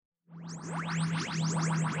Hello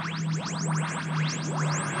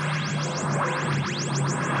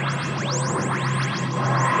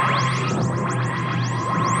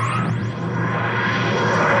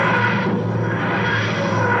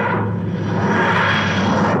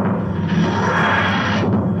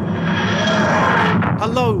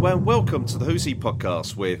and welcome to the Who's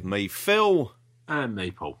podcast with me, Phil. And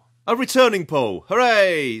me, Paul. A returning Paul.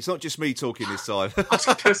 Hooray! It's not just me talking this time.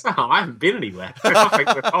 I haven't been anywhere. I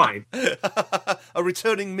think we're fine. A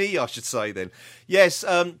returning me, I should say then. Yes,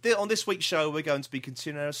 on this week's show we're going to be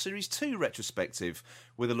continuing our Series 2 retrospective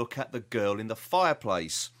with a look at the Girl in the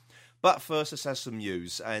Fireplace. But first, let's have some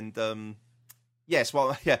news. And, sorry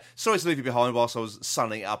to leave you behind whilst I was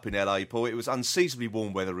sunning it up in LA, Paul. It was unseasonably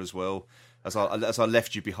warm weather as well, as I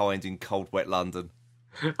left you behind in cold, wet London.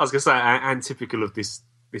 I was going to say, and typical of this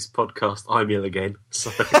podcast, I'm ill again. So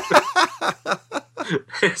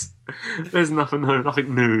there's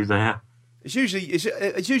nothing new there. It's usually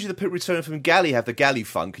the people returning from Galley have the Galley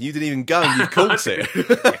funk, and you didn't even go and you caught it.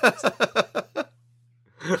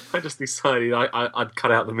 I just decided I'd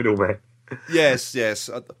cut out the middle bit. Yes.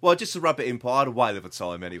 Well, just to rub it in, Paul, I had a whale of a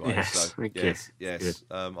time anyway. Yes, so yes.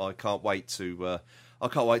 I can't wait to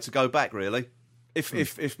go back. Really,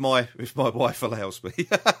 if my wife allows me.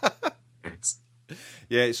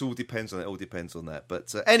 Yeah, it all depends on it. All depends on that.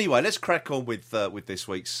 But anyway, let's crack on with this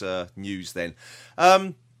week's news then.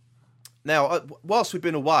 Now, whilst we've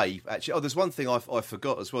been away, actually, there's one thing I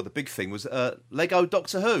forgot as well. The big thing was Lego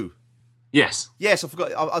Doctor Who. Yes, I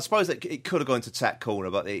forgot. I suppose that it could have gone to Tack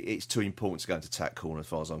Corner, but it's too important to go into Tack Corner as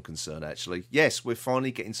far as I'm concerned, actually. Yes, we're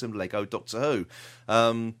finally getting some Lego Doctor Who.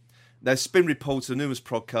 There's been reported on numerous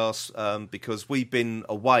podcasts because we've been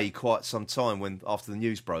away quite some time after the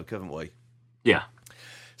news broke, haven't we? Yeah.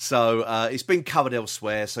 So it's been covered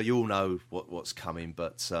elsewhere, so you all know what's coming.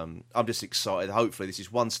 But I'm just excited. Hopefully this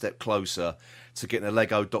is one step closer to getting a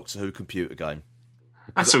Lego Doctor Who computer game.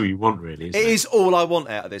 That's all you want, really, isn't it? It is all I want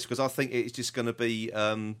out of this, because I think it's just going to be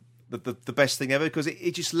the best thing ever, because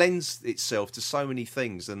it just lends itself to so many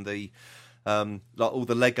things. And the like all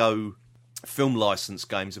the Lego film license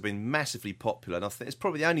games have been massively popular, and I think it's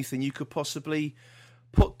probably the only thing you could possibly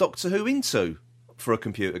put Doctor Who into for a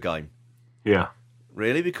computer game. Yeah,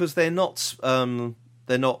 really, because they're not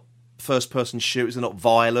first-person shooters. They're not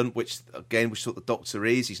violent, which what the Doctor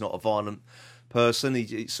is. He's not a violent person.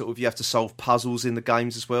 He sort of, you have to solve puzzles in the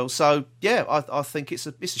games as well. So yeah, I think it's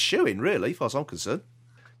a shoo-in, really, as far as I'm concerned.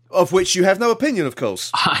 Of which you have no opinion, of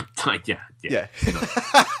course. Yeah.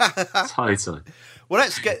 Totally. Well,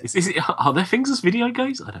 let's get. Are there things as video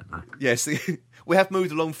games? I don't know. Yes, we have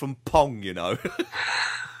moved along from Pong, you know.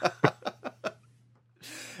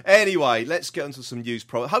 Anyway, let's get onto some news.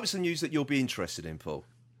 Hope it's some news that you'll be interested in, Paul.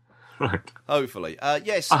 Right. Hopefully.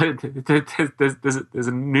 Yes. There's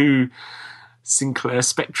a new Sinclair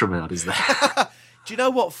Spectrum out, is there? Do you know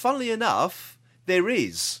what? Funnily enough, there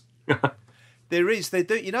is. There is. They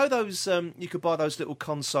do. You know those? You could buy those little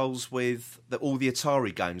consoles with all the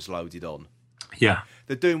Atari games loaded on. Yeah.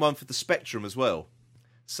 They're doing one for the Spectrum as well.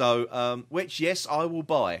 So, which yes, I will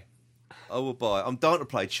buy. I'm dying to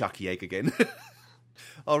play Chucky Egg again.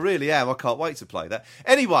 I really am. I can't wait to play that.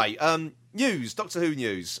 Anyway, news, Doctor Who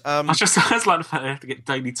news. I just like the fact they have to get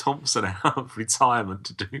Daley Thompson out of retirement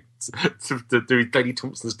to do Daley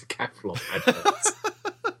Thompson's decathlon.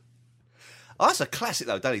 Oh, that's a classic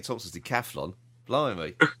though, Daley Thompson's decathlon.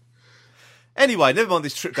 Blimey. Anyway, never mind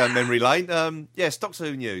this trip down memory lane. Yes, Doctor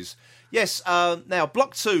Who news. Yes, now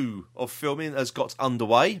Block 2 of filming has got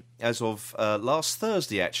underway as of last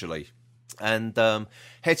Thursday, actually. And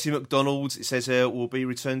Hetty MacDonald, it says here, will be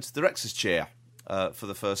returned to the director's chair for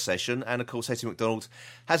the first session. And, of course, Hetty MacDonald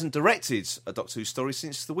hasn't directed a Doctor Who story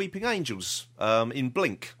since The Weeping Angels in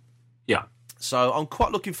Blink. Yeah. So I'm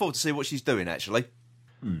quite looking forward to see what she's doing, actually.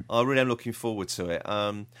 I really am looking forward to it.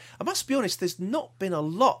 I must be honest, there's not been a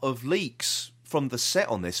lot of leaks from the set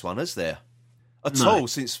on this one, has there? At all,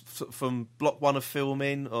 since from Block 1 of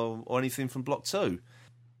filming or anything from Block 2.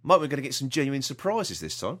 Might be going to get some genuine surprises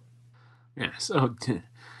this time. Yeah, so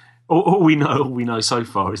all we know so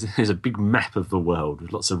far is there's a big map of the world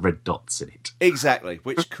with lots of red dots in it. Exactly,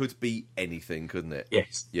 which could be anything, couldn't it?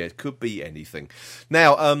 Yes. Yeah, it could be anything.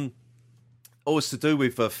 Now, always to do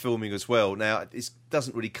with filming as well. Now, it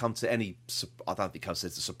doesn't really come to any. I don't think it comes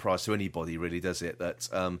as a surprise to anybody, really, does it? That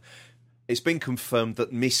it's been confirmed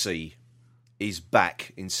that Missy is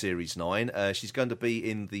back in Series 9. She's going to be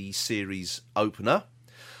in the series opener.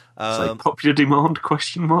 So popular demand,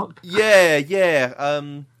 question mark? Yeah.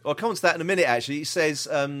 I'll come on to that in a minute, actually. It says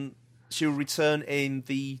she'll return in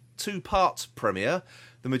the 2-part premiere,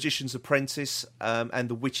 The Magician's Apprentice and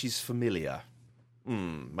The Witch's Familiar.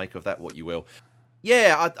 Make of that what you will.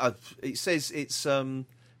 Yeah, it says it's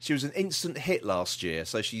she was an instant hit last year,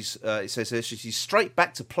 so she's it says here she's straight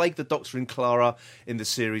back to plague the Doctor and Clara in the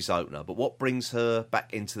series opener. But what brings her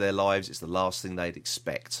back into their lives is the last thing they'd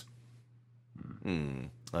expect.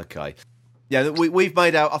 Okay. Yeah, we've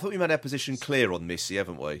made our. I thought we made our position clear on Missy,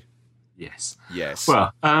 haven't we? Yes. Yes.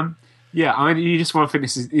 Well, yeah. I mean, you just want to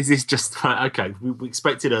finish. Is this just okay? We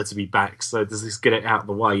expected her to be back, so does this get it out of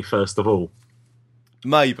the way first of all?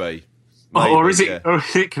 Maybe. Or is it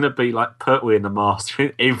going to be like Pertwee and the Master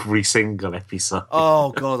in every single episode?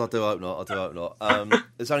 Oh God, I do hope not.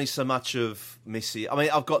 There's only so much of Missy. I mean,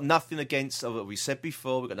 I've got nothing against what we said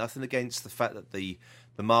before. We've got nothing against the fact that the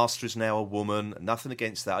Master is now a woman. Nothing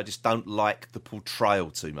against that. I just don't like the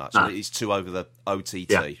portrayal too much. No. It's too over the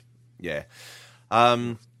OTT. Yeah.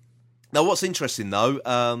 Now, what's interesting, though,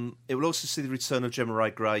 it will also see the return of Gemma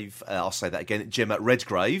Redgrave. I'll say that again, Gemma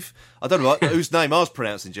Redgrave. I don't know whose name I was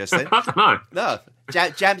pronouncing just then. I don't know. No,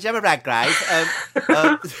 Gemma Redgrave.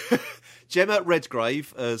 Gemma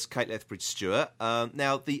Redgrave as Kate Lethbridge-Stewart.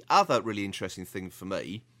 Now, the other really interesting thing for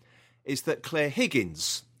me is that Claire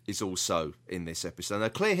Higgins is also in this episode. Now,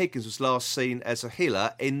 Claire Higgins was last seen as a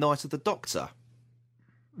healer in Night of the Doctor.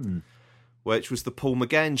 Which was the Paul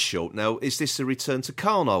McGann short. Now, is this a return to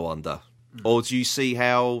Khan, I wonder? Or do you see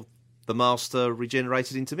how the Master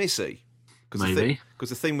regenerated into Missy? Maybe. Because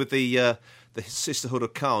the thing with the Sisterhood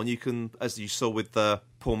of Khan, you can, as you saw with Paul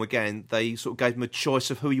McGann, they sort of gave him a choice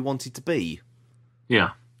of who he wanted to be.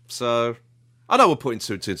 Yeah. So, I know we're putting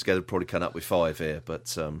two and two together, probably come up with five here,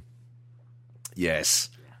 but yes.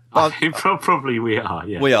 Probably we are,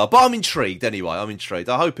 yeah. We are, but I'm intrigued anyway.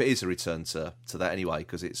 I hope it is a return to that anyway,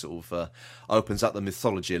 because it sort of opens up the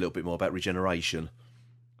mythology a little bit more about regeneration,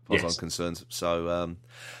 as far as I'm concerned. So,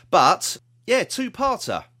 but, yeah,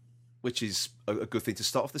 two-parter, which is a good thing to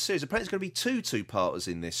start off the series. Apparently there's going to be two-parters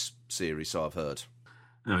in this series, so I've heard.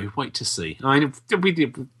 No, we wait to see. I mean,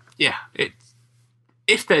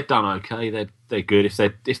 if they're done okay, they're good. If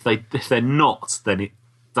they're not, then it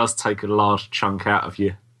does take a large chunk out of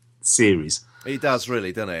you. Series. It does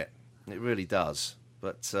really, doesn't it? It really does.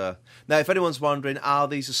 But now, if anyone's wondering,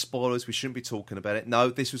 these are spoilers, we shouldn't be talking about it.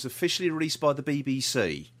 No, this was officially released by the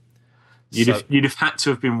BBC. You'd have had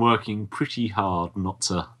to have been working pretty hard not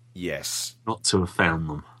to have found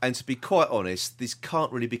them. And to be quite honest, this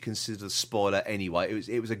can't really be considered a spoiler anyway.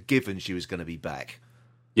 It was a given she was going to be back.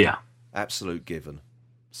 Yeah. Absolute given.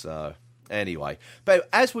 So, anyway. But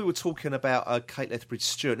as we were talking about Kate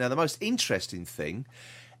Lethbridge-Stewart, now the most interesting thing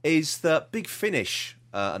is that Big Finish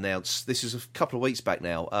announced, this is a couple of weeks back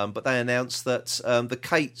now, but they announced that the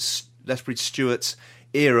Kate Lethbridge-Stewart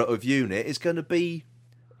era of Unit is going to be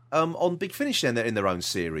on Big Finish in their own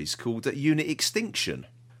series called Unit Extinction,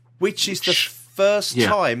 which is the first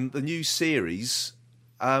time the new series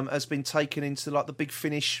has been taken into like the Big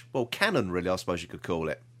Finish, canon really, I suppose you could call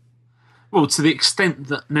it. Well, to the extent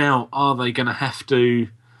that now are they going to have to...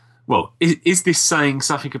 Well, is this saying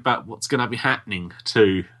something about what's going to be happening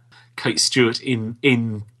to Kate Stewart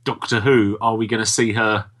in Doctor Who? Are we going to see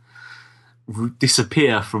her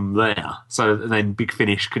disappear from there so that then Big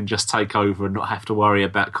Finish can just take over and not have to worry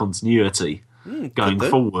about continuity going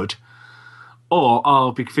forward? Or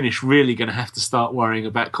are Big Finish really going to have to start worrying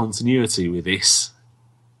about continuity with this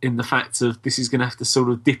in the fact of this is going to have to sort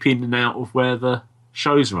of dip in and out of where the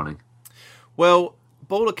show's running? Well,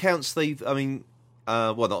 by all accounts, not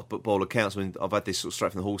but by all accounts, I mean, I've had this sort of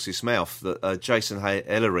straight from the horse's mouth, that Jason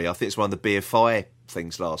Ellery, I think it's one of the BFI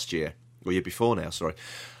things last year, or year before now, sorry,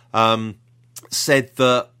 said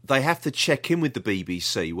that they have to check in with the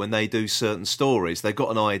BBC when they do certain stories. They've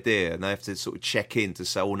got an idea and they have to sort of check in to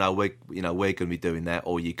say, oh no, we're going to be doing that,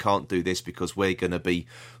 or you can't do this because we're going to be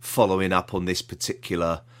following up on this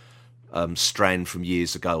particular strand from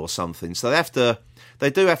years ago or something. So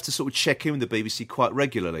they do have to sort of check in with the BBC quite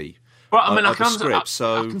regularly. Well, I mean, I can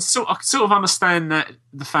sort of understand that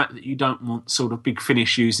the fact that you don't want sort of Big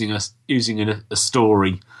Finish using a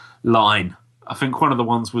story line. I think one of the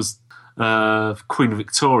ones was Queen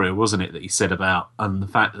Victoria, wasn't it, that he said about, and the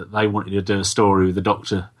fact that they wanted to do a story with the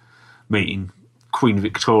Doctor meeting Queen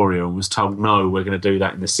Victoria and was told, no, we're going to do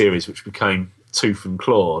that in the series, which became Tooth and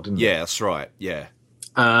Claw, didn't it? Yeah, that's right, yeah.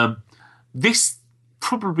 This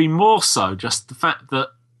probably more so just the fact that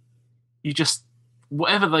you just,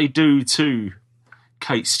 whatever they do to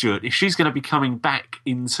Kate Stewart, if she's going to be coming back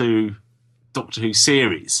into Doctor Who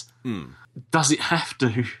series, does it have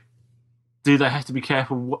to? Do they have to be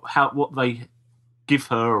careful what they give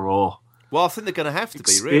her, or? Well, I think they're going to have to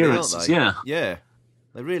be, really, aren't they? Yeah,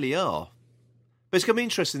 they really are. But it's going to be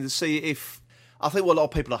interesting to see if. I think what a lot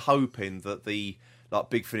of people are hoping that the like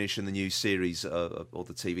Big Finish and the new series, or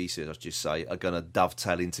the TV series, I should just say, are going to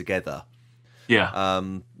dovetail in together. Yeah.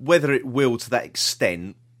 Whether it will to that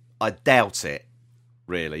extent, I doubt it,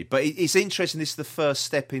 really. But it's interesting. This is the first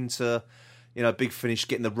step into, Big Finish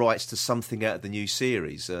getting the rights to something out of the new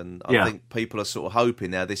series. And I think people are sort of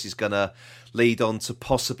hoping now this is going to lead on to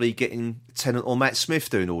possibly getting Tennant or Matt Smith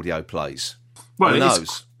doing audio plays. Well, who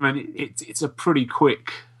knows? It's a pretty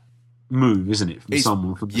quick move, isn't it, from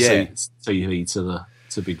someone from the TV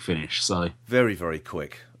to Big Finish? So very, very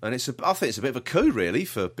quick, and I think it's a bit of a coup, really,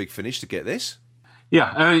 for Big Finish to get this.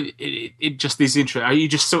 Yeah, it just is interesting. You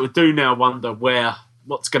just sort of do now wonder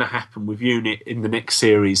what's going to happen with Unit in the next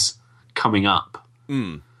series coming up,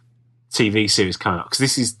 TV series coming up, because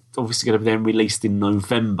this is obviously going to be then released in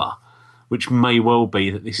November, which may well be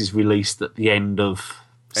that this is released at the end of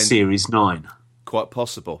Series 9. Quite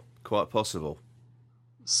possible.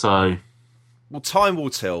 So, well, time will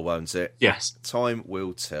tell, won't it? Yes, time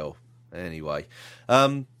will tell. Anyway,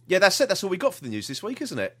 that's it. That's all we got for the news this week,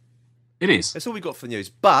 isn't it? It is. That's all we got for the news.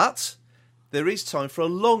 But there is time for a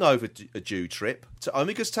long overdue trip to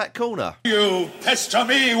Omega's Tack Corner. You pester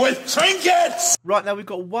me with trinkets! Right, now we've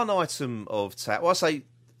got one item of tack. Well, I say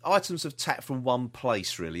items of tack from one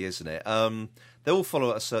place, really, isn't it? They all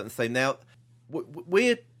follow a certain theme. Now,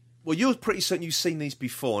 you're pretty certain you've seen these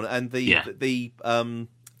before, and the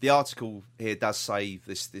article here does say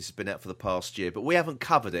this has been out for the past year, but we haven't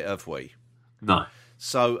covered it, have we? No.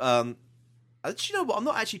 So, do you know what? I'm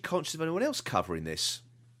not actually conscious of anyone else covering this,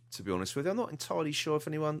 to be honest with you. I'm not entirely sure if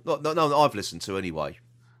anyone... No, I've listened to anyway.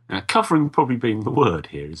 Covering probably being the word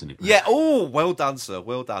here, isn't it? Yeah, oh, well done, sir,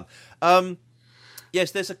 well done.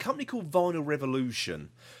 Yes, there's a company called Vinyl Revolution,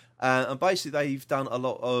 and basically they've done a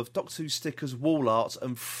lot of Doctor Who stickers, wall art,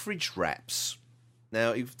 and fridge wraps.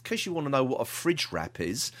 Now, in case you want to know what a fridge wrap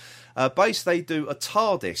is, basically they do a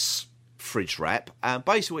TARDIS fridge wrap, and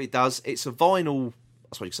basically what it does, it's a vinyl...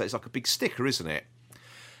 That's what you can say. It's like a big sticker, isn't it?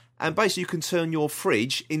 And basically, you can turn your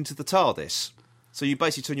fridge into the TARDIS. So you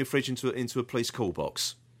basically turn your fridge into a police call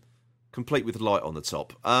box, complete with light on the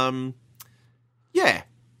top. Yeah,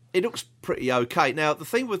 it looks pretty okay. Now, the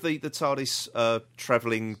thing with the TARDIS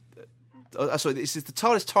travelling... this is the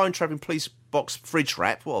TARDIS time-travelling police box fridge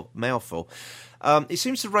wrap. What a mouthful. It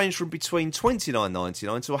seems to range from between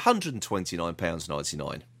 £29.99 to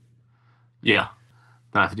 £129.99. Yeah.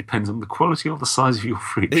 That depends on the quality or the size of your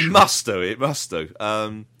fridge. It must do.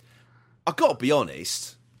 I've got to be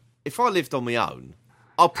honest. If I lived on my own,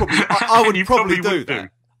 I would probably do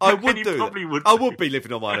that. I would do that. I would be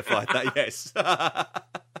living on my own if I had that, yes. But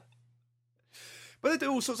they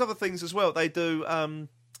do all sorts of other things as well. They do a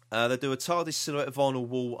TARDIS silhouette vinyl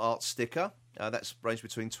wall art sticker. That's ranged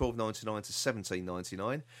between £12.99 to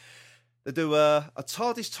 £17.99. They do a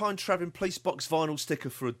TARDIS time travelling police box vinyl sticker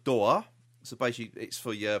for a door. So basically, it's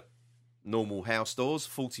for your normal house doors,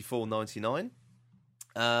 £44.99.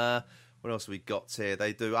 What else have we got here?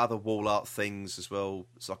 They do other wall art things as well.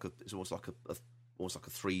 It's almost like a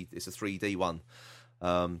 3D one.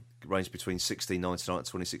 Ranged between £16.99 and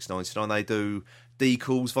 £26.99. They do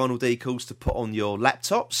vinyl decals to put on your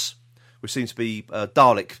laptops, which seem to be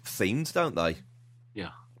Dalek themed, don't they? Yeah.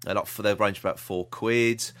 They range about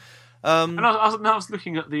 £4. And I was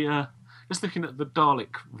looking at the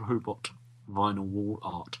Dalek robot vinyl wall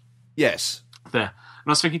art. Yes. There. And I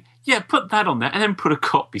was thinking, yeah, put that on there and then put a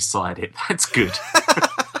cot beside it. That's good.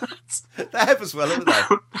 They have as well, haven't they?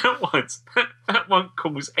 That won't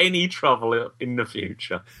cause any trouble in the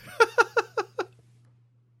future.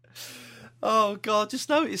 Oh, God, just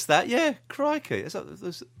noticed that. Yeah, crikey.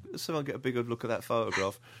 Someone get a bigger look at that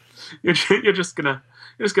photograph. You're just gonna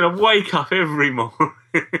wake up every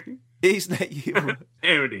morning. Isn't it?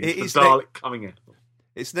 There it is. The Dalek coming out.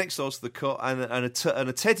 It's next door to the cot and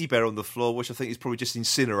a teddy bear on the floor, which I think is probably just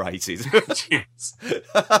incinerated. Yes.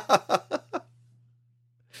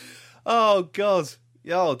 Oh, God.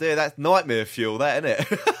 Oh, dear, that's nightmare fuel, that, isn't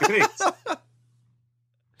it? It is.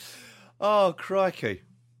 Oh, crikey.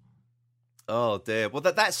 Oh, dear. Well,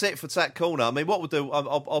 that's it for Tack Corner. I mean, what we'll do,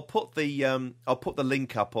 I'll put the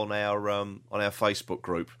link up on our Facebook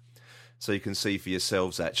group so you can see for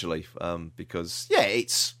yourselves, actually, because, yeah,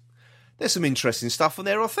 there's some interesting stuff on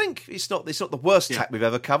there. I think it's not the worst tack we've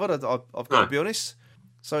ever covered. I've got to be honest.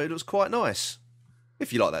 So it looks quite nice,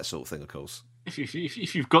 if you like that sort of thing, of course.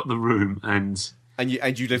 If you've got the room and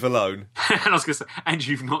you live alone, and I was going to say, and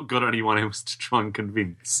you've not got anyone else to try and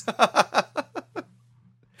convince.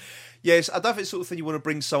 Yes, I don't think it's the sort of thing you want to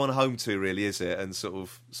bring someone home to, really, is it? And sort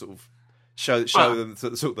of show them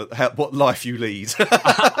what life you lead.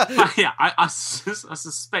 Yeah, I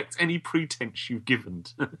suspect any pretense you've given.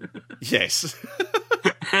 Yes.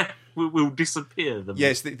 will disappear.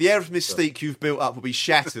 Yes, the air of mystique you've built up will be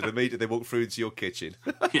shattered immediately they walk through into your kitchen.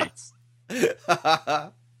 Yes.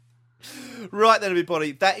 Right then,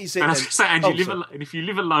 everybody, that is it. And I was going to say, and if you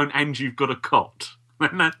live alone and you've got a cot,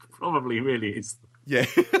 then that probably really is. Yeah.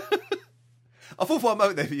 I thought for a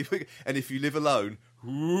moment there, and if you live alone,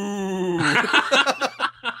 ooh.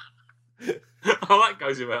 Oh, that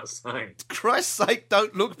goes without saying. For Christ's sake,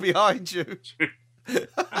 don't look behind you.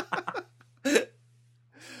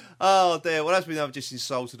 Oh dear. Well, as we know, I've just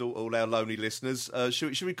insulted all our lonely listeners.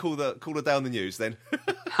 Should we call her down the news then?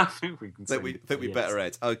 I think we can. think we better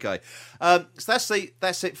add. Okay. So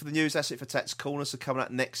that's it for the news. That's it for Tat's Corner. So coming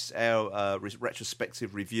up next, our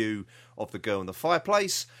retrospective review of The Girl in the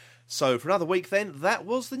Fireplace. So for another week, then, that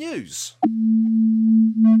was the news.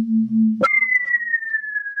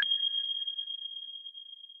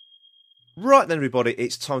 Right then, everybody,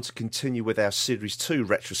 it's time to continue with our Series 2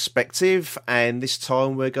 retrospective, and this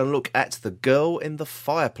time we're going to look at The Girl in the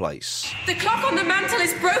Fireplace. The clock on the mantle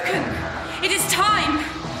is broken. It is time.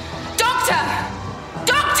 Doctor!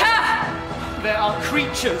 Doctor! There are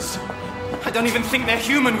creatures. I don't even think they're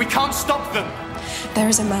human. We can't stop them. There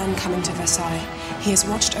is a man coming to Versailles. He has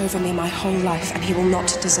watched over me my whole life, and he will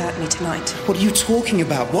not desert me tonight. What are you talking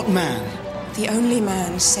about? What man? The only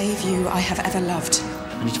man, save you, I have ever loved.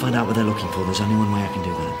 I need to find out what they're looking for. There's only one way I can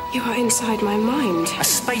do that. You are inside my mind. A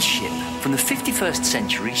spaceship from the 51st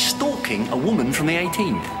century stalking a woman from the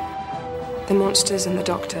 18th. The monsters and the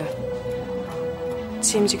doctor. It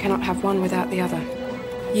seems you cannot have one without the other.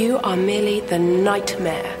 You are merely the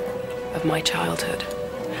nightmare of my childhood.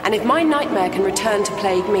 And if my nightmare can return to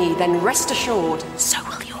plague me, then rest assured, so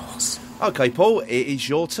will yours. Okay, Paul, it is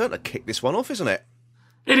your turn to kick this one off, isn't it?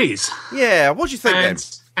 It is. Yeah, what do you think then?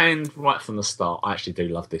 And right from the start, I actually do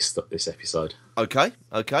love this episode. Okay.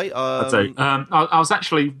 I do. I was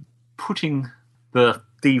actually putting the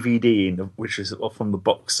DVD in, which is from the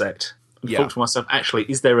box set, and thought to myself, actually,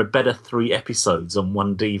 is there a better 3 episodes on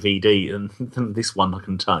one DVD than this one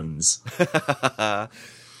contains?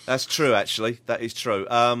 That's true, actually. That is true.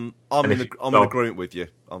 I'm in agreement with you.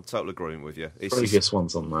 I'm totally agreeing with you. Previous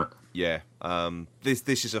ones on that. Yeah.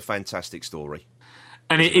 This is a fantastic story.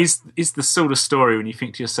 And it is the sort of story when you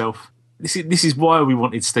think to yourself, this is why we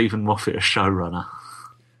wanted Steven Moffat as showrunner.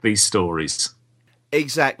 These stories.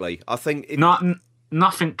 Exactly. I think...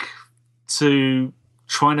 nothing to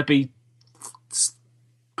trying to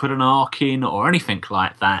put an arc in or anything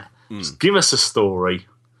like that. Just give us a story,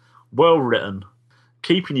 well written,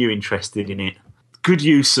 keeping you interested in it. Good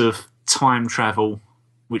use of time travel,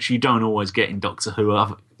 which you don't always get in Doctor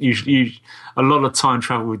Who. Usually, a lot of time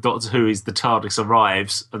travel with Doctor Who is the TARDIS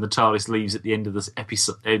arrives and the TARDIS leaves at the end of the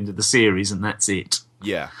end of the series, and that's it.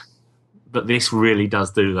 Yeah. But this really does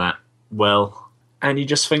do that well, and you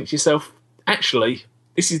just think to yourself, actually,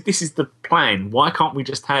 this is the plan. Why can't we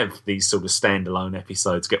just have these sort of standalone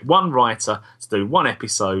episodes? Get one writer to do one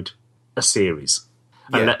episode, a series,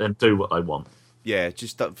 and let them do what they want. Yeah,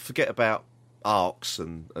 just don't forget about arcs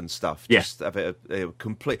and stuff. Yeah. Just have it a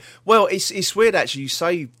complete... Well, it's weird, actually, you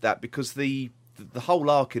say that, because the whole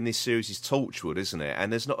arc in this series is Torchwood, isn't it?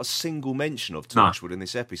 And there's not a single mention of Torchwood in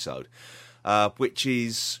this episode, which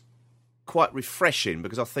is quite refreshing,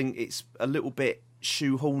 because I think it's a little bit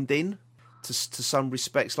shoehorned in to some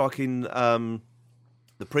respects. Like in the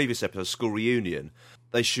previous episode, School Reunion,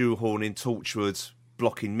 they shoehorn in Torchwood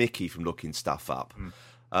blocking Mickey from looking stuff up,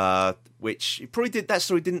 which it probably that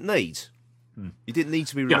story didn't need. You didn't need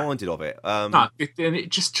to be reminded of it. No, it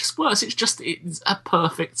just works. It's a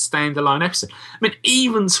perfect standalone episode. I mean,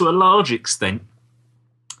 even to a large extent,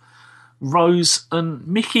 Rose and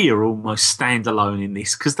Mickey are almost standalone in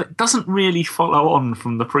this, because that doesn't really follow on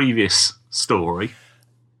from the previous story.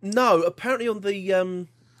 No, apparently on the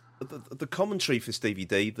commentary for this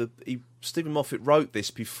DVD, Steven Moffat wrote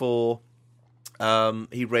this before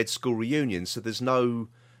he read School Reunion, so there's no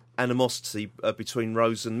animosity between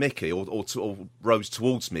Rose and Mickey, or Rose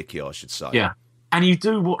towards Mickey, I should say. Yeah, and you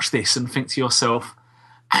do watch this and think to yourself,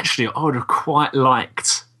 actually, I would have quite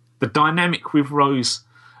liked the dynamic with Rose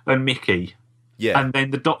and Mickey, and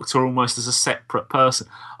then the Doctor almost as a separate person.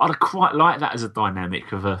 I'd have quite liked that as a dynamic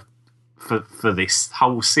for this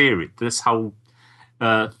whole series,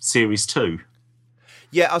 series 2.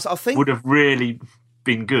 Yeah, I think would have really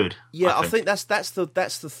been good. Yeah, I think that's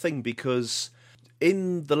the thing, because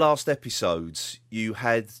in the last episodes, you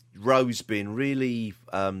had Rose being really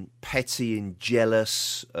petty and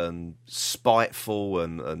jealous and spiteful,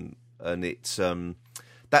 and it's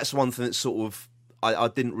that's one thing that sort of I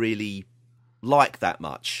didn't really like that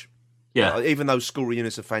much. Yeah, even though School Reunion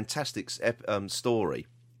is a fantastic story,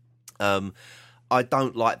 I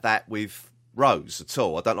don't like that with Rose at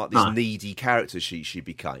all. I don't like this needy character she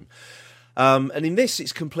became. And in this,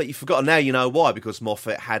 it's completely forgotten. Now you know why, because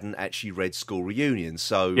Moffat hadn't actually read School Reunion.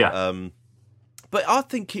 So, but I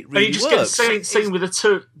think it really works. And you just get a scene with the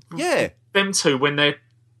two, them two, when they're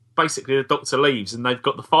basically the Doctor leaves and they've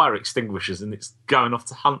got the fire extinguishers and it's going off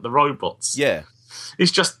to hunt the robots. Yeah,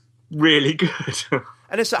 it's just really good.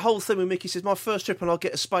 And it's that whole thing when Mickey says, "My first trip, and I'll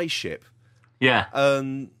get a spaceship." Yeah.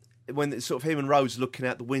 When it's sort of him and Rose looking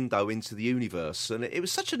out the window into the universe, and it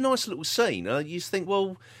was such a nice little scene. You just think,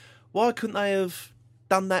 well, why couldn't they have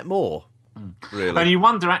done that more? Really, and you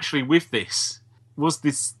wonder actually with this, was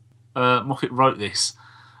this Moffat wrote this,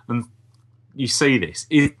 and you see this,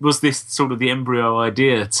 was this sort of the embryo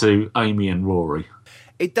idea to Amy and Rory?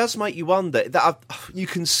 It does make you wonder. You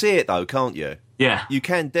can see it though, can't you? Yeah, you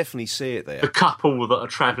can definitely see it there. The couple that are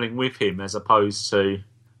travelling with him, as opposed to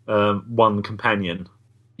one companion.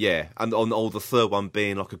 Yeah, and on the third one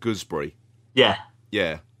being like a gooseberry. Yeah.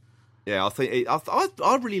 I think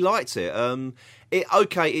I really liked it.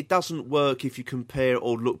 It doesn't work if you compare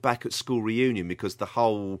or look back at School Reunion, because the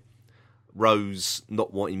whole Rose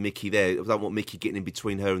not wanting Mickey there, don't want Mickey getting in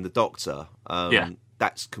between her and the Doctor.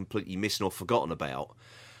 That's completely missing or forgotten about.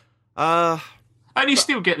 And you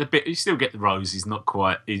still get the Rose is not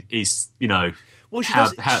quite is Well,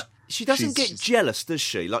 she doesn't get jealous, does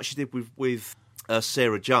she? Like she did with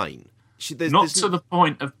Sarah Jane. There's to the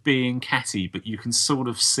point of being catty, but you can sort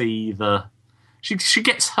of see she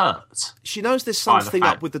gets hurt. She knows there's something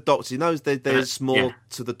up with the Doctor. She knows there's more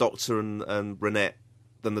to the Doctor and Renette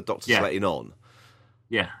than the Doctor's letting on.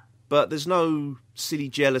 Yeah. But there's no silly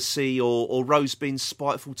jealousy or Rose being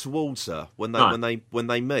spiteful towards her when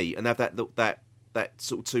they meet and have that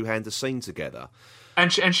sort of two-hander scene together.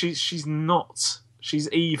 And she's not.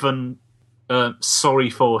 She's even sorry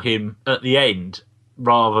for him at the end,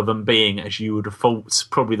 rather than being, as you would have thought,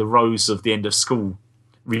 probably the Rose of the end of School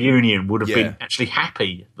Reunion would have been actually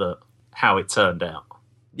happy that how it turned out.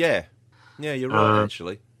 Yeah, you're right.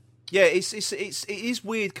 Actually, yeah, it is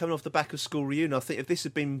weird coming off the back of School Reunion. I think if this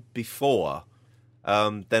had been before,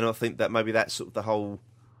 then I think that maybe that sort of the whole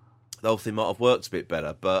thing might have worked a bit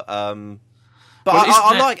better. But I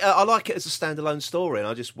like it as a standalone story, and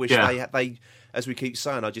I just wish they, as we keep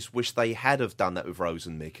saying, I just wish they had have done that with Rose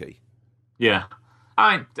and Mickey. Yeah.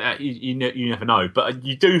 You never know, but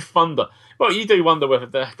you do wonder. Well, you do wonder whether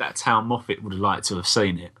that's how Moffat would have liked to have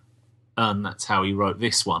seen it, and that's how he wrote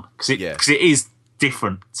this one, because it is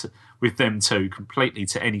different with them two completely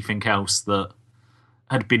to anything else that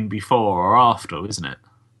had been before or after, isn't it?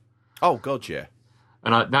 Oh God, yeah.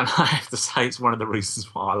 And I have to say, it's one of the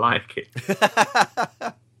reasons why I like it.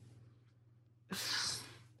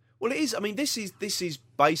 Well, it is. I mean, this is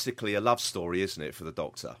basically a love story, isn't it, for the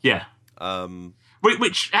Doctor? Yeah.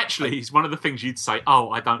 Which actually is one of the things you'd say,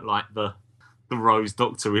 I don't like the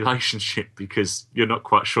Rose-Doctor relationship, because you're not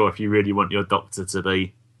quite sure if you really want your Doctor to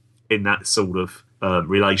be in that sort of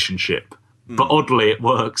relationship. But oddly, it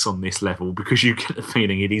works on this level, because you get the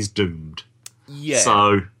feeling it is doomed. Yeah.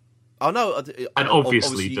 So... I know, and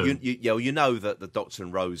obviously doomed. You know that the Doctor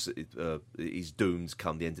and Rose is doomed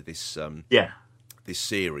come the end of this this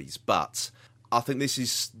series, but I think this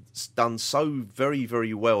is done so very,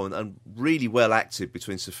 very well and really well acted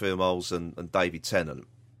between Sophia Miles and David Tennant.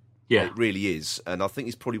 Yeah, it really is, and I think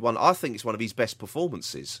it's probably one of his best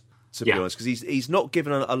performances, to be honest, because he's not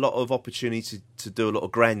given a lot of opportunity to do a lot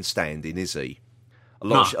of grandstanding, is he? A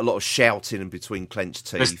lot of shouting in between clenched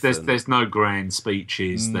teeth. There's no grand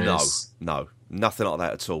speeches. No, nothing like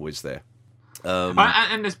that at all, is there?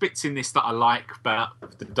 And there's bits in this that I like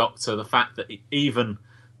about the Doctor, the fact that even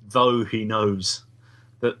though he knows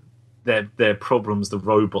that they're problems, the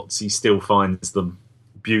robots, he still finds them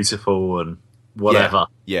beautiful and whatever.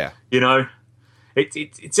 Yeah.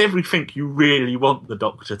 It's everything you really want the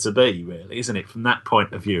Doctor to be, really, isn't it, from that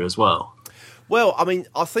point of view as well? Well, I mean,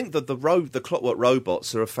 I think that the Clockwork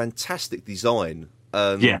robots are a fantastic design.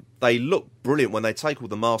 They look brilliant when they take all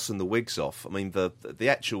the masks and the wigs off. I mean, the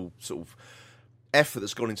actual sort of effort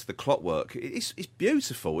that's gone into the Clockwork, it's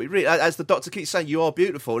beautiful. It really, as the Doctor keeps saying, you are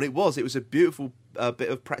beautiful, and it was a beautiful bit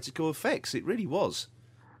of practical effects. It really was.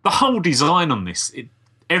 The whole design on this,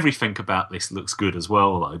 everything about this looks good as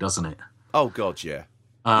well, though, doesn't it? Oh God, yeah.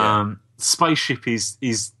 Spaceship is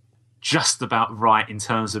just about right in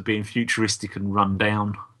terms of being futuristic and run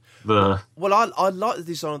down. Well, I like the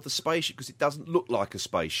design of the spaceship because it doesn't look like a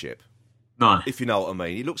spaceship. No, if you know what I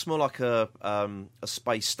mean. It looks more like a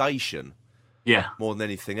space station. Yeah, more than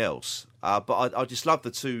anything else. But I just love the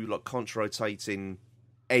two like contra-rotating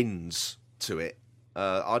ends to it.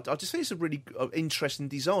 I just think it's a really interesting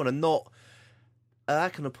design and not. How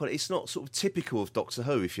can I put it? It's not sort of typical of Doctor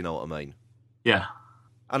Who, if you know what I mean. Yeah.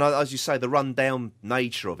 And as you say, the run-down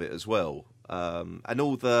nature of it as well. And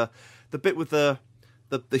all the bit with the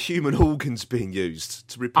human organs being used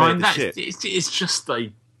to repair the ship. It's just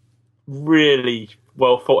a really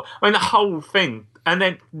well thought. I mean, the whole thing, and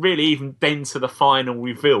then really even then to the final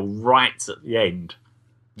reveal right at the end.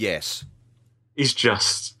 Yes. Is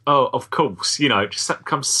just, of course, it just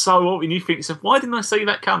becomes so obvious. And you think, so why didn't I see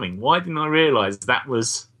that coming? Why didn't I realise that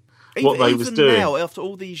was what they was doing? Even now, after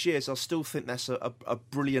all these years, I still think that's a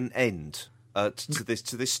brilliant end to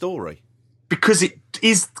this story. Because it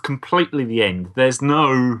is completely the end. There's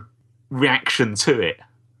no reaction to it.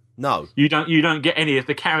 No. You don't get any of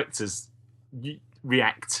the characters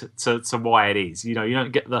react to why it is. You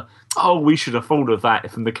don't get we should have thought of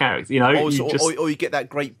that from the character. Or you get that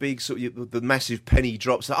great big sort of the massive penny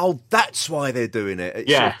drops. That's why they're doing it.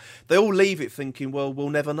 They all leave it thinking, well, we'll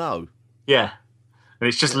never know. Yeah, and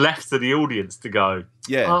it's just left to the audience to go.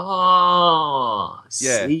 Yeah.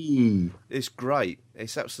 See. It's great.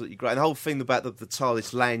 It's absolutely great. And the whole thing about the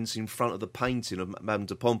TARDIS lands in front of the painting of Madame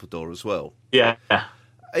de Pompadour as well. Yeah.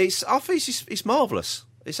 I think it's marvellous.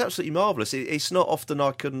 It's absolutely marvellous. It's not often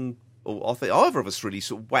I think either of us really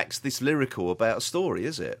sort of wax this lyrical about a story,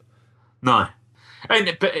 is it? No.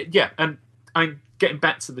 And getting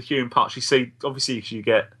back to the human parts, you see, obviously, you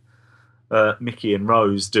get Mickey and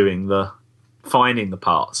Rose doing finding the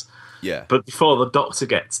parts. Yeah. But before the Doctor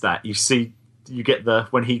gets that, you get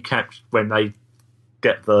when they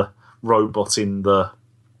get the robot in the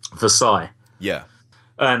Versailles. Yeah.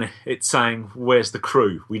 And it's saying, where's the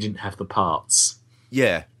crew? We didn't have the parts.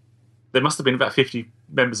 Yeah. There must have been about 50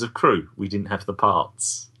 members of crew. We didn't have the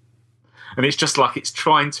parts. And it's just like it's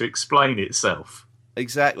trying to explain itself.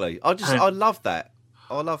 Exactly. I love that.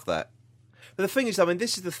 I love that. But the thing is, I mean,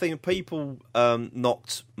 this is the thing. People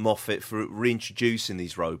knocked Moffat for reintroducing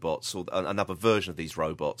these robots, or another version of these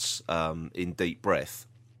robots, in Deep Breath.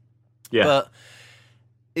 Yeah. But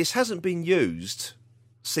this hasn't been used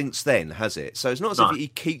since then, has it? So it's not as if he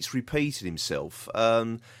keeps repeating himself.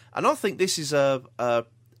 And I think this is how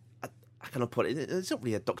can I put it? It's not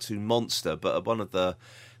really a Doctor Who monster, but one of the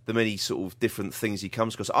many sort of different things he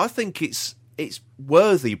comes across. I think it's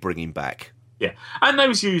worthy bringing back. Yeah, and they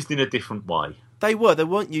was used in a different way. They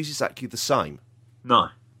weren't used exactly the same. No,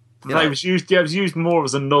 it was used more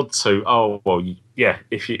as a nod to.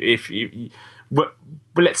 If you but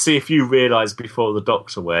let's see if you realise before the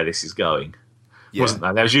Doctor where this is going. Yeah. Wasn't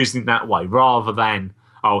that? They was used in that way rather than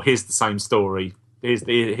here's the same story.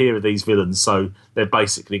 Here are these villains, so they're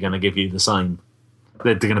basically going to give you the same.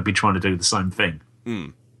 They're going to be trying to do the same thing.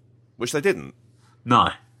 Which they didn't.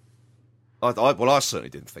 No. I certainly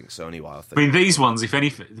didn't think so. Anyway, I think. I mean, these ones, if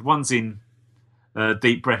anything, the ones in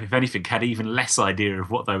Deep Breath, if anything, had even less idea of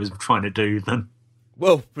what they was trying to do than.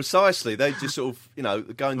 Well, precisely. They just sort of,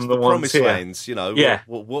 going to the promised lands.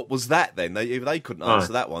 What was that then? They couldn't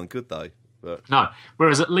answer that one, could they? But. No.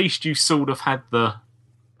 Whereas at least you sort of had the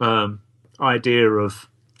idea of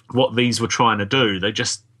what these were trying to do. They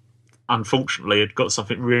just, unfortunately, had got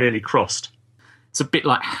something really crossed. It's a bit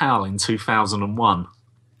like HAL in 2001.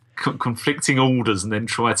 Conflicting orders and then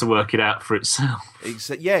try to work it out for itself.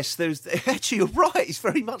 Yes, actually, you're right. It's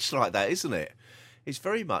very much like that, isn't it? It's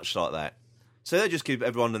very much like that. So they just give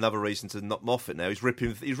everyone another reason to not Moffat now. He's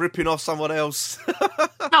ripping off someone else.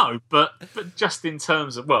 No, but just in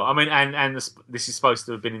terms of and this is supposed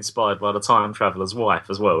to have been inspired by the time traveller's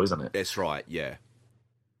wife as well, isn't it? That's right. Yeah.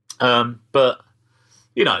 But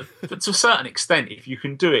to a certain extent, if you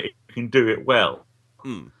can do it, you can do it well.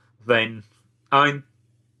 Then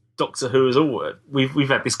Doctor Who has always we've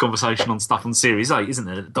had this conversation on stuff on Series 8, isn't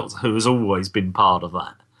it? Doctor Who has always been part of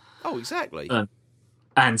that. Oh, exactly.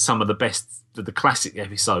 And some of the best, the classic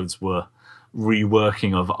episodes were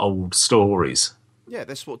reworking of old stories. Yeah,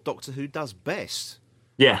 that's what Doctor Who does best.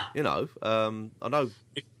 Yeah. I know,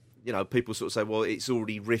 people sort of say, well, it's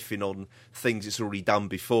already riffing on things it's already done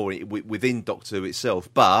before within Doctor Who itself,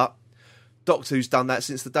 but Doctor Who's done that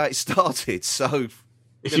since the day it started, so...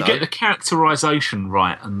 If you get the characterisation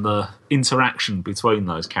right and the interaction between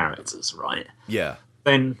those characters right,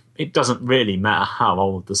 then it doesn't really matter how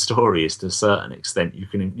old the story is. To a certain extent, you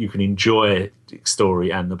can enjoy the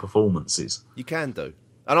story and the performances. You can do,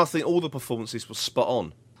 and I think all the performances were spot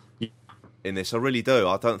on in this. I really do.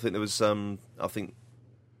 I don't think there was. I think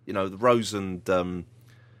Rose and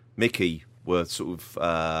Mickey were sort of,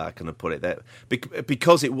 how can I put it, that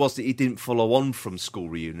because it didn't follow on from School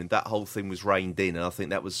Reunion, that whole thing was reined in, and I think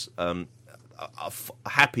that was a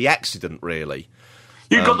happy accident, really.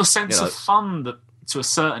 You got the sense of fun that, to a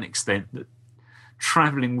certain extent, that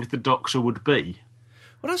travelling with the Doctor would be.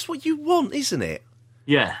 Well, that's what you want, isn't it?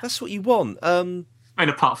 Yeah. That's what you want. I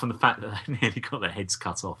mean, apart from the fact that they nearly got their heads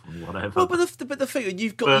cut off and whatever. Well, but the thing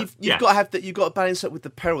you've got to have that. You've got to balance it with the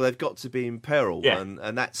peril. They've got to be in peril,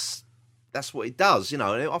 and that's what it does. And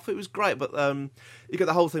I thought it was great. But you got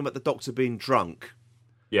the whole thing about the Doctor being drunk,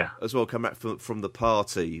 as well, come back from the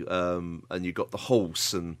party, and you got the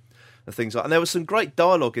horse and things like. And there was some great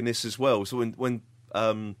dialogue in this as well. So when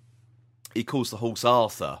he calls the horse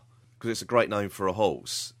Arthur, because it's a great name for a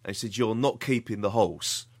horse, and he said, "You're not keeping the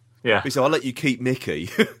horse." Yeah. He said, "I'll let you keep Mickey."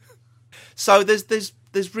 So there's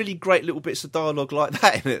really great little bits of dialogue like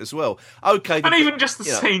that in it as well. Okay, and even just the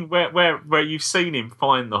scene where you've seen him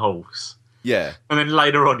find the horse. Yeah. And then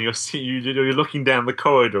later on, you're looking down the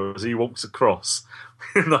corridor as he walks across,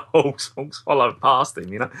 and the horse followed past him.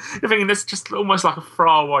 You're thinking it's just almost like a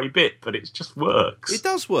throwaway bit, but it just works. It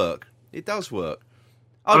does work.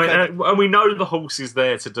 Okay. I mean, and we know the horse is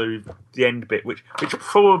there to do the end bit, which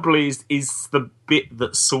probably is the bit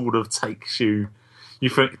that sort of takes you. You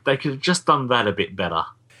think they could have just done that a bit better.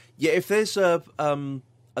 Yeah, if there's a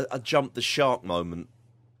jump the shark moment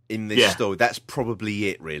in this story, that's probably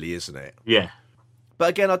it, really, isn't it? Yeah. But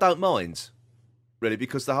again, I don't mind, really,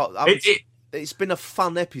 because it's been a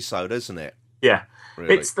fun episode, hasn't it? Yeah.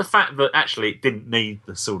 Really. It's the fact that actually it didn't need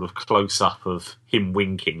the sort of close up of him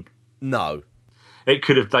winking. No. They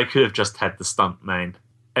could have just had the stuntman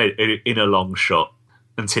in a long shot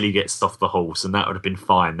until he gets off the horse, and that would have been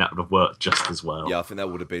fine. That would have worked just as well. Yeah, I think that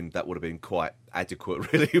would have been quite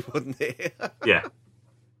adequate, really, wouldn't it? Yeah.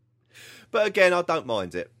 But again, I don't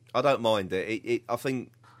mind it. I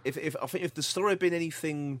think if the story had been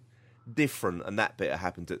anything different and that bit had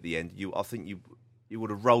happened at the end, I think you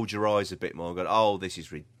would have rolled your eyes a bit more and gone, "Oh, this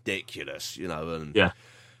is ridiculous," and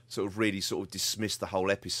sort of really sort of dismissed the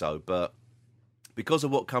whole episode, but. Because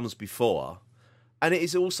of what comes before, and it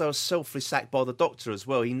is also a selfless act by the Doctor as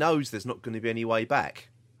well. He knows there's not going to be any way back.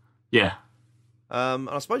 Yeah. And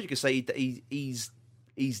I suppose you could say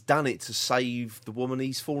he's done it to save the woman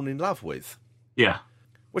he's fallen in love with. Yeah.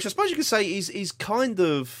 Which I suppose you could say is kind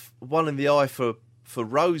of one in the eye for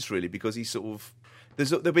Rose, really, because he sort of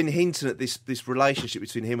they've been hinting at this relationship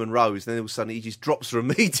between him and Rose, and then all of a sudden he just drops her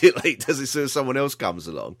immediately, does it, as soon as someone else comes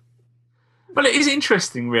along. Well, it is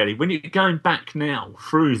interesting, really, when you're going back now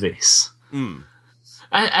through this,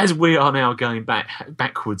 as we are now going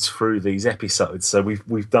backwards through these episodes. So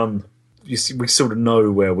we've done, we sort of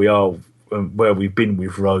know where we are, where we've been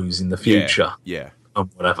with Rose in the future,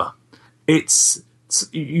 and whatever. It's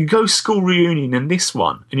you go school reunion and this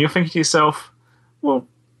one, and you're thinking to yourself, well,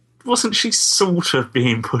 wasn't she sort of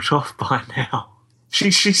being put off by now?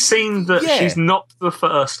 She's seen that she's not the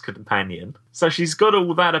first companion. So she's got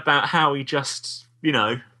all that about how he just,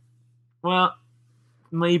 well,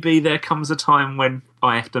 maybe there comes a time when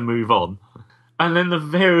I have to move on. And then the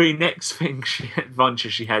very next adventure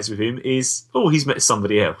she has with him is, he's met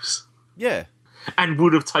somebody else. Yeah. And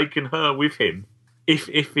would have taken her with him if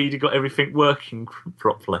he'd got everything working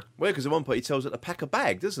properly. Well, because at one point he tells her to pack a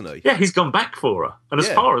bag, doesn't he? Yeah, he's gone back for her. And as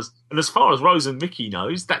far as Rose and Mickey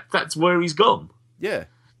knows, that's where he's gone. Yeah.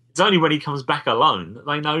 It's only when he comes back alone that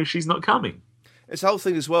they know she's not coming. It's the whole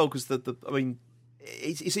thing as well, because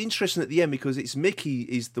it's interesting at the end because it's Mickey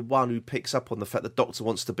is the one who picks up on the fact the Doctor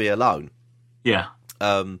wants to be alone. Yeah.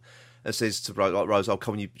 And says to Rose, "Oh,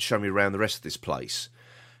 come on, you show me around the rest of this place."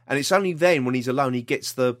 And it's only then when he's alone he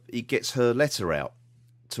gets her letter out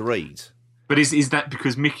to read. But is that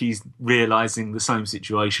because Mickey's realising the same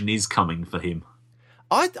situation is coming for him?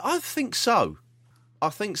 I think so. I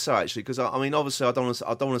think so, actually, because obviously I don't want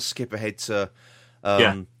to skip ahead to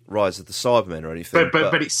Rise of the Cybermen or anything.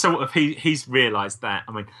 But it's sort of he's realised that.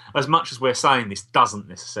 I mean, as much as we're saying this doesn't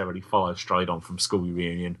necessarily follow straight on from school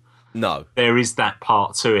reunion. No, there is that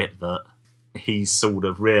part to it that he's sort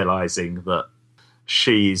of realising that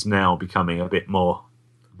she is now becoming a bit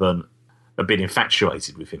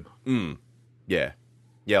infatuated with him. Yeah,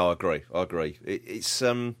 I agree. It's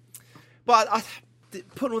but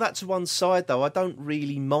putting all that to one side, though, I don't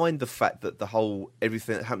really mind the fact that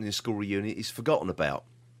everything that happened in school reunion is forgotten about.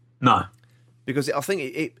 No. Because I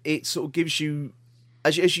think it sort of gives you,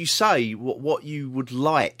 as you say, what you would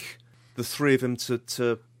like the three of them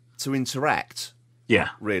to interact. Yeah.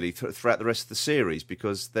 Really, throughout the rest of the series,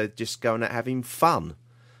 because they're just going out having fun.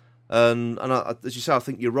 And as you say, I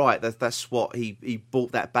think you're right. That's what he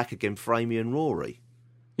brought that back again for Amy and Rory.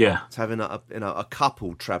 Yeah. It's having a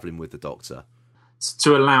couple travelling with the Doctor.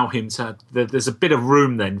 To allow him to... There's a bit of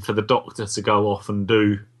room then for the Doctor to go off and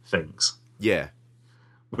do things. Yeah.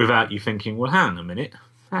 Without you thinking, well, hang on a minute,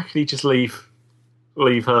 how can he just leave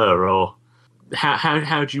her? Or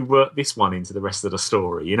how do you work this one into the rest of the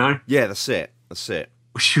story, Yeah, that's it.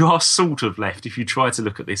 Which you are sort of left if you try to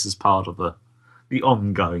look at this as part of the the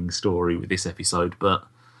ongoing story with this episode, but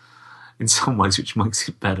in some ways, which makes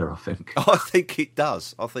it better, I think. I think it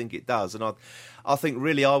does. And I think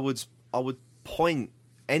really I would point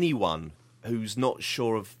anyone who's not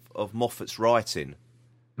sure of Moffat's writing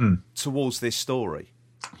towards this story.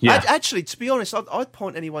 Yeah. Actually, to be honest, I'd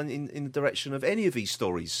point anyone in the direction of any of these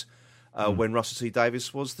stories when Russell T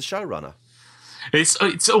Davies was the showrunner.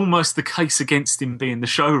 It's almost the case against him being the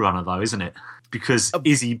showrunner, though, isn't it? Because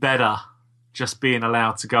is he better just being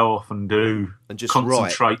allowed to go off and just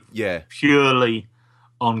concentrate purely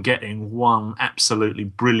on getting one absolutely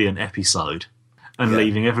brilliant episode and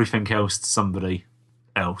leaving everything else to somebody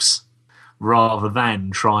else, rather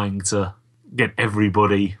than trying to get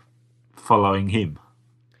everybody following him?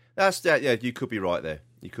 Yeah, you could be right there.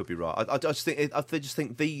 You could be right. I just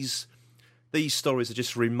think these stories are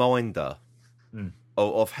just a reminder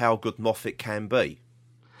of how good Moffat can be.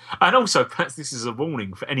 And also, perhaps this is a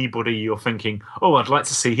warning for anybody you're thinking, oh, I'd like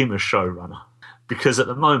to see him as showrunner. Because at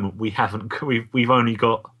the moment, we're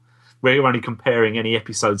only comparing any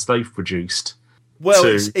episodes they've produced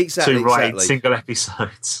to write single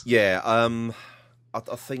episodes. Yeah, I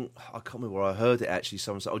think, I can't remember where I heard it actually,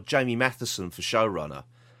 someone said, Jamie Matheson for showrunner,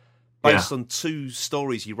 based on 2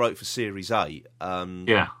 stories he wrote for Series 8.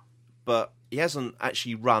 But he hasn't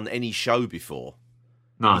actually run any show before.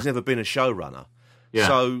 No. He's never been a showrunner. Yeah.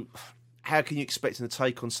 So how can you expect him to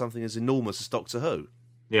take on something as enormous as Doctor Who?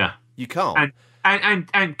 Yeah. You can't.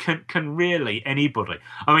 And can really anybody?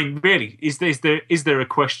 I mean, really, is there a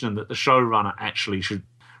question that the showrunner actually should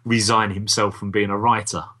resign himself from being a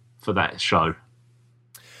writer for that show?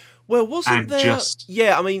 Well, wasn't there?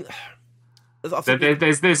 Yeah, I mean, I think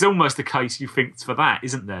there's almost a case you think for that,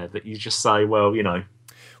 isn't there? That you just say, well, you know.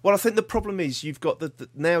 Well, I think the problem is you've got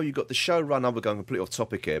now you've got the showrunner. We're going completely off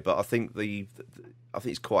topic here, but I think I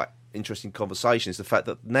think it's quite interesting conversation. Is the fact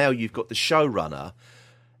that now you've got the showrunner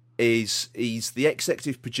he's the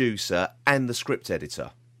executive producer and the script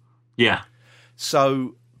editor. Yeah.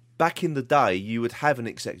 So back in the day, you would have an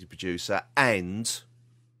executive producer and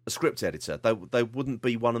a script editor. They wouldn't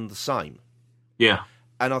be one and the same. Yeah.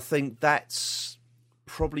 And I think that's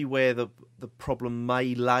probably where the problem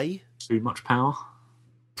may lay. Too much power.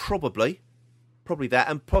 Probably that,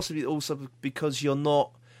 and possibly also because you're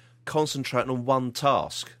not concentrating on one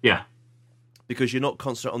task. Yeah. Because you're not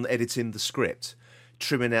concentrating on editing the script,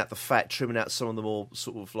 trimming out the fat, trimming out some of the more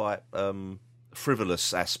sort of like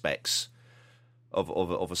frivolous aspects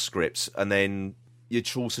of a script, and then you're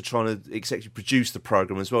also trying to executive produce the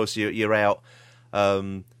program as well. So you're out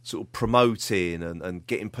sort of promoting and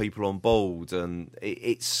getting people on board, and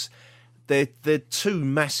they're 2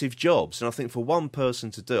 massive jobs, and I think for one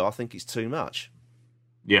person to do, I think it's too much.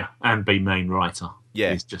 Yeah, and be main writer.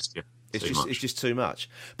 Yeah, it's just too much.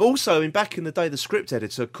 But also, back in the day, the script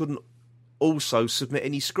editor couldn't also submit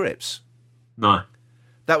any scripts. No,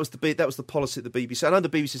 that was the policy at the BBC. I know the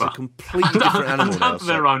BBC is a completely different animal now. Under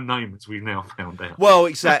their own name, as we've now found out. Well,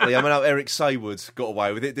 exactly. I mean, Eric Saywood got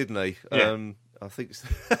away with it, didn't he? Yeah. I think.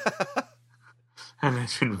 And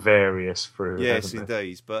there's been various through. Yes,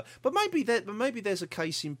 indeed. But maybe there's a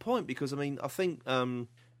case in point, because I mean, I think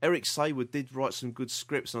Eric Saywood did write some good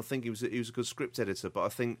scripts, and I think he was a good script editor. But I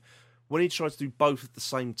think when he tried to do both at the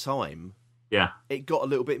same time, it got a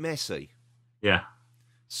little bit messy. Yeah.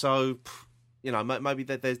 So, you know, maybe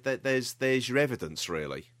there's your evidence,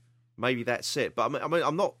 really. Maybe that's it. But I mean,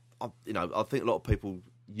 I think a lot of people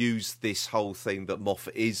use this whole thing that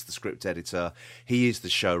Moffat is the script editor, he is the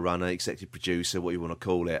showrunner, executive producer, what you want to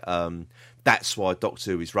call it. That's why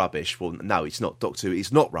Doctor Who is rubbish. Well, no, it's not. Doctor Who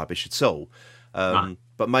is not rubbish at all. No.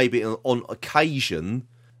 But maybe on occasion,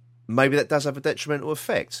 maybe that does have a detrimental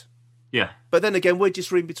effect. Yeah. But then again, we're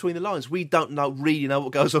just reading between the lines. We don't really know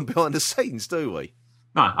what goes on behind the scenes, do we?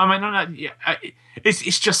 No, I mean, no,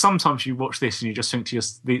 it's just sometimes you watch this and you just think to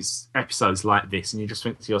these episodes like this, and you just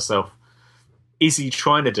think to yourself, is he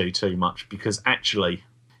trying to do too much? Because actually,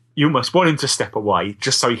 you almost want him to step away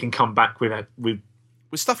just so he can come back with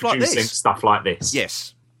stuff like this. Stuff like this.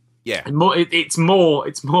 Yes. Yeah. And it's more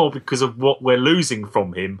because of what we're losing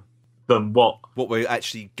from him than what we're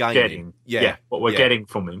actually gaining. Yeah. What we're getting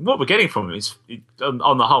from him. What we're getting from him is,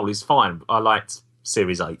 on the whole, is fine. I liked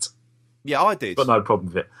Series 8. Yeah, I did. Got no problem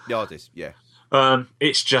with it. Yeah, I did. Yeah.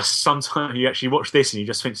 It's just sometimes you actually watch this and you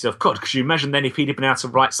just think to yourself, God, could you imagine then if he'd have been able to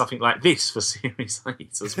write something like this for Series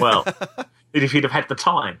 8 as well? If he'd have had the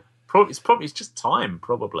time. It's just time,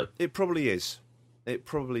 probably. It probably is. I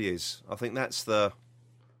think that's the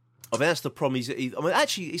problem.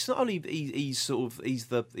 Actually, it's not only he's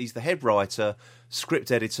the head writer,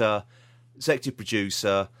 script editor, executive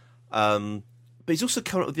producer, but he's also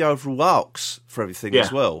coming up with the overall arcs for everything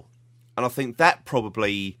as well. And I think that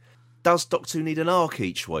probably... Does Doctor Who need an arc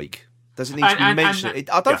each week? Does it need to be mentioned?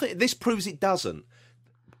 I don't think... This proves it doesn't.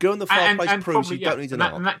 Girl in the Fireplace proves you don't need an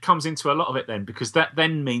arc. And that comes into a lot of it then, because that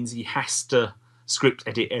then means he has to script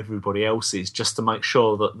edit everybody else's just to make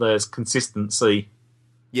sure that there's consistency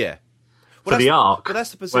for the arc. But that's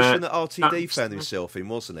the position that RTD found himself in,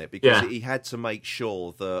 wasn't it? Because he had to make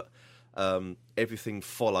sure that everything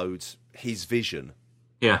followed his vision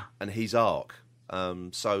and his arc.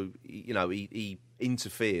 So, you know, he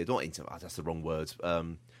interfered. That's the wrong word.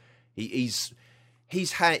 He's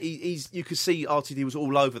you could see RTD was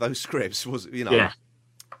all over those scripts,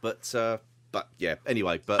 But yeah,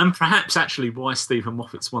 anyway. And perhaps actually why Steven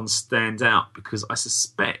Moffat's one stands out, because I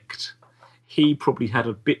suspect he probably had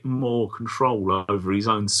a bit more control over his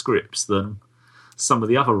own scripts than some of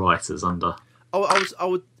the other writers under. I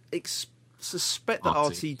would suspect that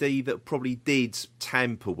RTD that probably did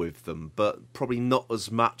tamper with them, but probably not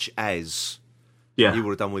as much as he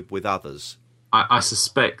would have done with others. I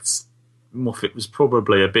suspect Moffat was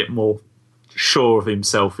probably a bit more sure of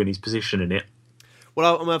himself in his position in it.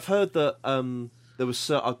 Well, I've heard that there was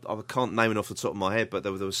I can't name it off the top of my head, but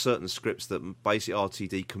there were certain scripts that basically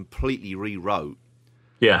RTD completely rewrote.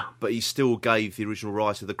 Yeah, but he still gave the original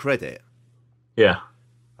writer the credit. Yeah.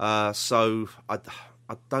 So I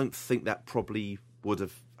don't think that probably would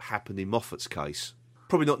have happened in Moffat's case.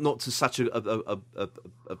 Probably not to such a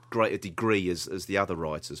greater degree as the other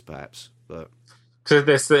writers, perhaps. But so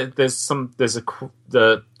there's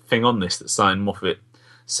the thing on this that's saying Moffat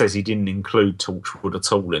says he didn't include Torchwood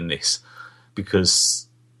at all in this because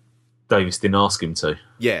Davis didn't ask him to.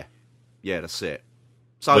 Yeah, that's it.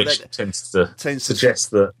 So which tends to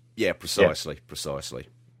suggest that. Yeah, precisely.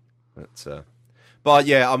 But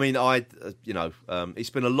yeah, I mean, it's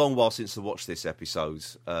been a long while since I watched this episode,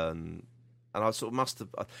 and I sort of must have.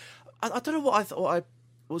 I don't know what I thought.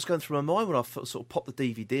 I was going through my mind when I sort of popped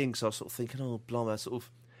the DVD in, because I was sort of thinking, oh, blimey,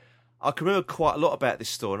 I can remember quite a lot about this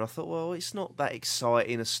story, and I thought, well, it's not that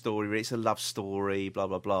exciting a story, really. It's a love story, blah,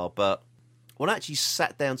 blah, blah. But when I actually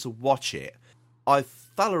sat down to watch it, I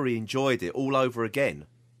thoroughly enjoyed it all over again.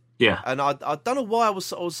 Yeah. And I don't know why I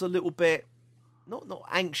was a little bit, not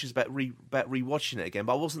anxious about rewatching it again,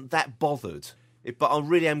 but I wasn't that bothered. But I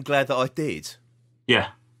really am glad that I did.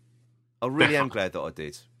 Yeah. I really am glad that I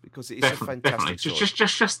did, because it's a fantastic story.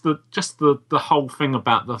 Just the whole thing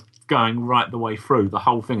about the going right the way through, the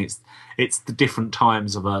whole thing, it's the different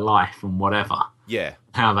times of her life and whatever. Yeah.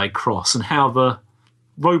 How they cross, and how the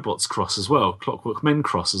robots cross as well, Clockwork Men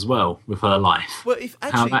cross as well with her life. Well,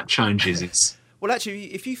 how that changes it's... Well,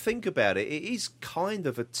 actually, if you think about it, it is kind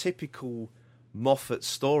of a typical Moffat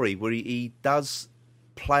story where he does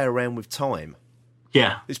play around with time.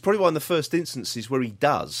 Yeah. It's probably one of the first instances where he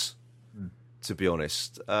does, to be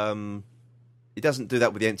honest. He doesn't do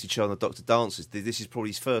that with The Empty Child and the Doctor Dances. This is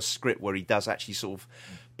probably his first script where he does actually sort of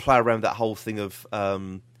play around that whole thing of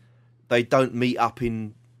they don't meet up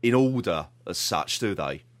in order as such, do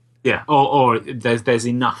they? Yeah, or there's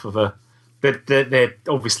enough of a... They're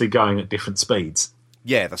obviously going at different speeds.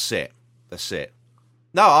 Yeah, that's it.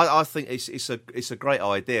 No, I think it's a great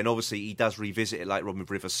idea, and obviously he does revisit it later on with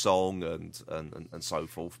River Song and so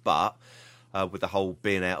forth. But with the whole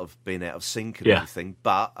being out of sync and everything,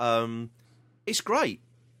 but it's great.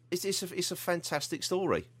 It's a fantastic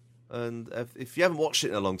story, and if you haven't watched it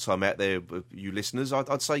in a long time out there, you listeners,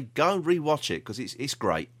 I'd say go and rewatch it, because it's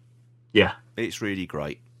great. Yeah, it's really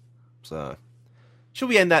great. So, shall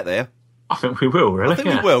we end that there? I think we will, really. I think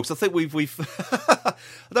we will, because I think we've I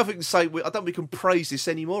don't think we can praise this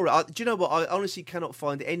anymore. Do you know what? I honestly cannot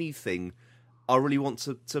find anything I really want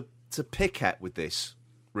to pick at with this,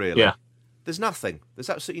 really. Yeah. There's nothing. There's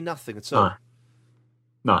absolutely nothing at all.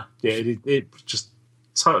 No. Yeah, it's just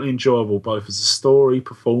totally enjoyable, both as a story,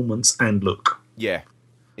 performance, and look. Yeah,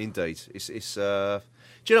 indeed. It's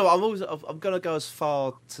do you know what? I'm going to go as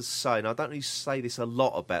far to say, and I don't really say this a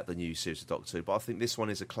lot about the new series of Doctor Who, but I think this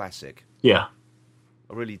one is a classic. Yeah.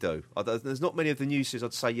 I really do. There's not many of the new series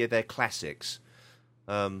I'd say, they're classics.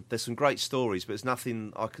 There's some great stories, but there's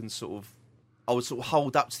nothing I would sort of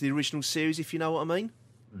hold up to the original series, if you know what I mean.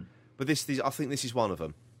 Mm. But I think this is one of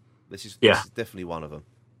them. This is definitely one of them.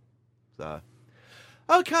 So,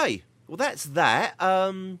 okay. Well, that's that.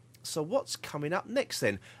 So what's coming up next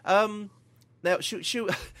then? Now,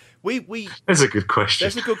 we That's a good question.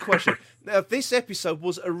 That's a good question. Now, this episode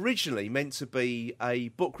was originally meant to be a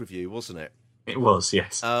book review, wasn't it? It was,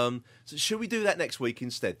 yes. So should we do that next week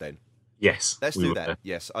instead then? Yes. Let's do that.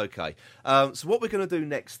 Yes, okay. So what we're going to do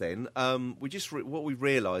next then, what we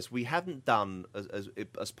realised we hadn't done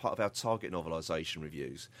as part of our target novelisation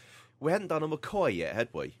reviews, we hadn't done a McCoy yet, had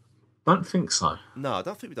we? Don't think so. No, I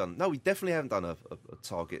don't think we've done. No, we definitely haven't done a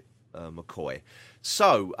Target McCoy.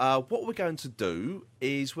 So, what we're going to do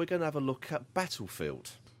is we're going to have a look at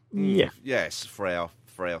Battlefield. Yeah. Yes, for our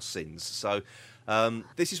sins. So,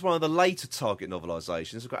 this is one of the later Target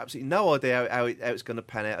novelisations. I've got absolutely no idea how it's going to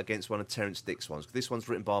pan out against one of Terence Dick's ones. This one's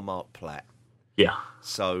written by Mark Platt. Yeah.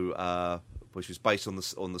 So, which was based on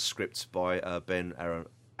the script by Ben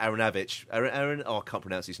Aronovich. Aaron, I can't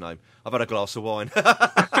pronounce his name. I've had a glass of wine.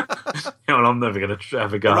 Well, I'm never going to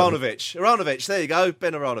have a go. Aronovich, there you go.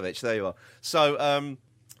 Ben Aronovich, there you are. So,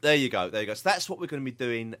 there you go. So that's what we're going to be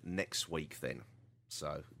doing next week then.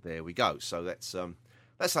 So, there we go. So, that's something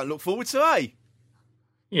to look forward to, eh?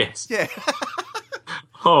 Yes. Yeah.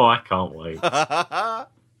 Oh, I can't wait.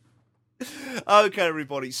 Okay,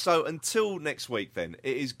 everybody. So, until next week then,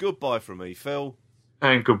 it is goodbye from me, Phil.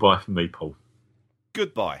 And goodbye from me, Paul.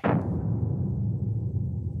 Goodbye.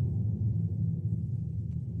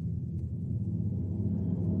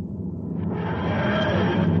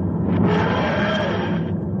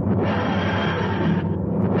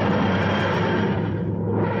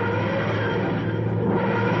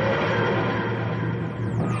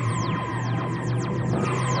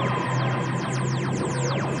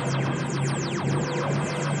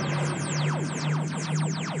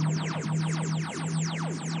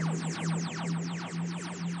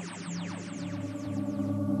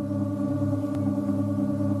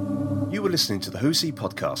 You were listening to the Who's He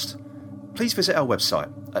podcast. Please visit our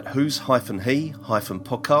website at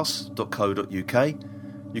whos-he-podcast.co.uk.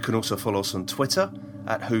 You can also follow us on Twitter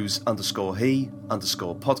at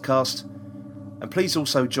whos_he_podcast. And please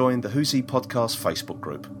also join the Who's He podcast Facebook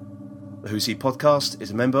group. The Who's He podcast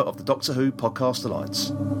is a member of the Doctor Who Podcast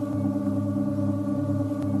Alliance.